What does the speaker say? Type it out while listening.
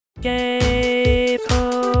Gay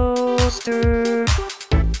poster.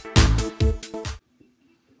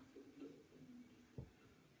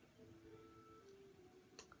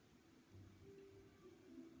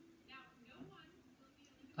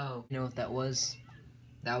 Oh, you know what that was?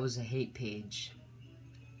 That was a hate page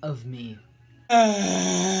of me.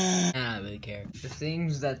 I don't really care. The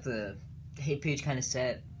things that the hate page kind of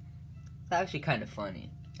said, it's actually kind of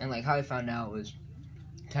funny. And like how I found out was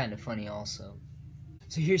kind of funny also.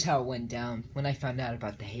 So here's how it went down when I found out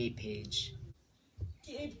about the hate page.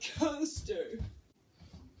 Gabe Coaster!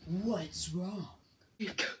 What's wrong?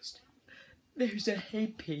 Gabe Coaster, there's a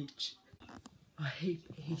hate page. A hate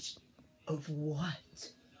page of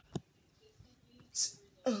what?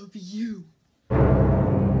 Of you. Mother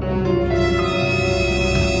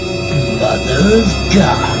of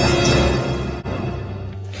God.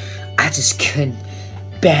 I just couldn't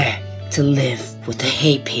bear to live with the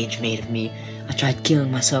hate page made of me. I tried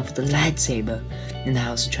killing myself with a lightsaber, and I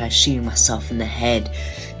also tried shooting myself in the head.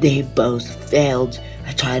 They both failed.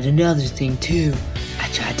 I tried another thing too. I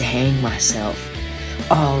tried to hang myself.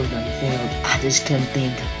 All of them failed. I just couldn't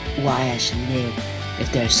think why I should live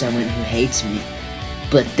if there's someone who hates me.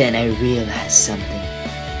 But then I realized something.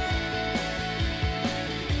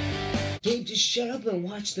 Gabe, just shut up and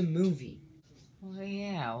watch the movie. Oh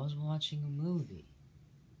yeah, I was watching a movie.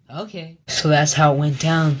 Okay. So that's how it went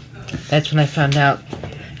down. That's when I found out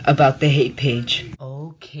about the hate page.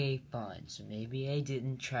 Okay, fine. So maybe I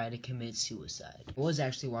didn't try to commit suicide. I was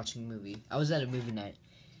actually watching a movie. I was at a movie night.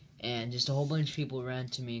 And just a whole bunch of people ran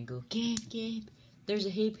to me and go, Gabe, there's a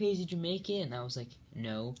hate page, did you make it? And I was like,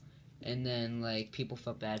 no. And then, like, people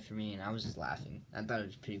felt bad for me, and I was just laughing. I thought it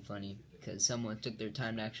was pretty funny, because someone took their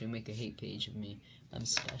time to actually make a hate page of me. I'm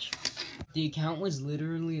special. The account was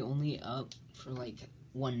literally only up for, like,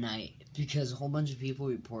 one night, because a whole bunch of people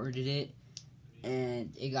reported it,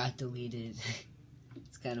 and it got deleted.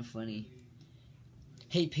 It's kind of funny.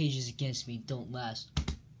 Hate pages against me don't last.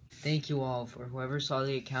 Thank you all for whoever saw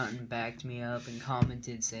the account and backed me up and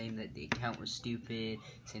commented saying that the account was stupid,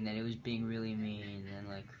 saying that it was being really mean, and,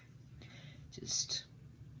 like, just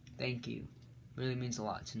thank you. Really means a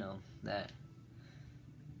lot to know that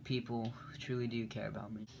people truly do care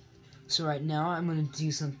about me. So right now I'm gonna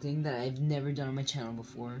do something that I've never done on my channel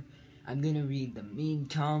before. I'm gonna read the mean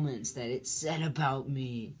comments that it said about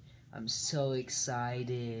me. I'm so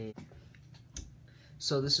excited.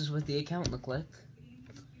 So this is what the account looked like.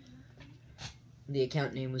 The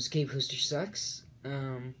account name was Gabe Coaster Sucks.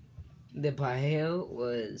 The bio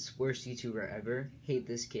was worst YouTuber ever. Hate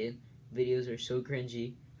this kid. Videos are so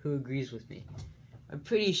cringy. Who agrees with me? I'm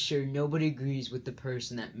pretty sure nobody agrees with the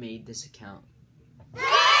person that made this account.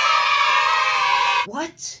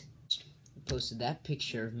 What? I posted that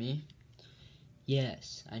picture of me.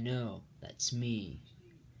 Yes, I know. That's me.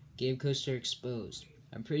 Gabe Coaster exposed.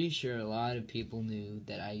 I'm pretty sure a lot of people knew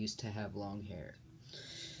that I used to have long hair.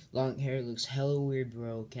 Long hair looks hella weird,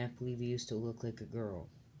 bro. Can't believe you used to look like a girl.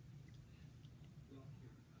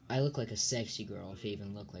 I look like a sexy girl if I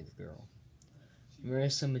even look like a girl.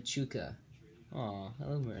 Marissa Machuca. Aw,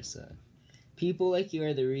 hello Marissa. People like you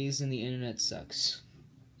are the reason the internet sucks.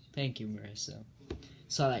 Thank you, Marissa.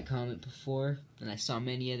 Saw that comment before, and I saw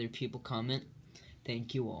many other people comment.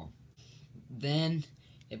 Thank you all. Then,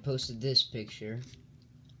 it posted this picture.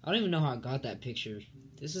 I don't even know how I got that picture.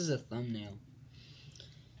 This is a thumbnail.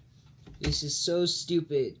 This is so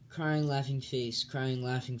stupid. Crying, laughing face, crying,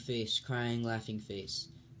 laughing face, crying, laughing face.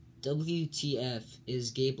 WTF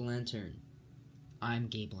is Gabe Lantern. I'm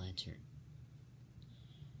Gabe Lantern.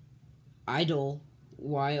 Idol,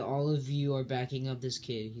 why all of you are backing up this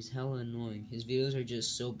kid. He's hella annoying. His videos are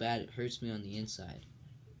just so bad it hurts me on the inside.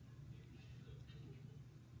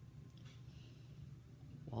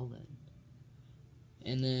 Well then.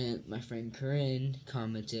 And then my friend Corinne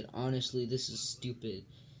commented, honestly, this is stupid.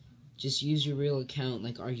 Just use your real account.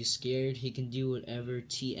 Like, are you scared? He can do whatever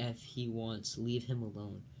TF he wants. Leave him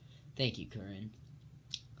alone. Thank you, Corinne.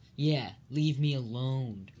 Yeah, leave me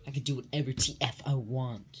alone. I can do whatever TF I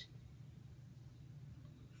want.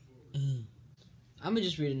 I'm gonna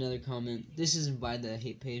just read another comment. This isn't by the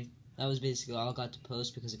hate page. That was basically all I got to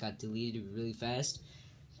post because it got deleted really fast.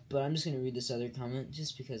 But I'm just gonna read this other comment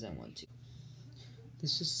just because I want to.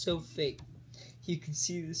 This is so fake. You can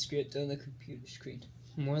see the script on the computer screen.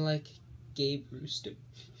 More like Gabe Rooster.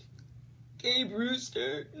 Gabe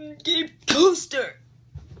Rooster. Gabe Coaster.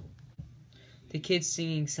 The kid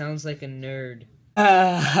singing sounds like a nerd. Honestly,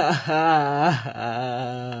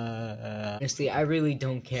 I really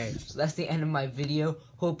don't care. So that's the end of my video.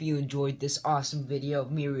 Hope you enjoyed this awesome video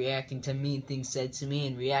of me reacting to mean things said to me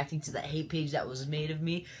and reacting to the hate page that was made of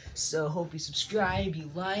me. So hope you subscribe,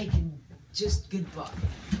 you like, and just goodbye.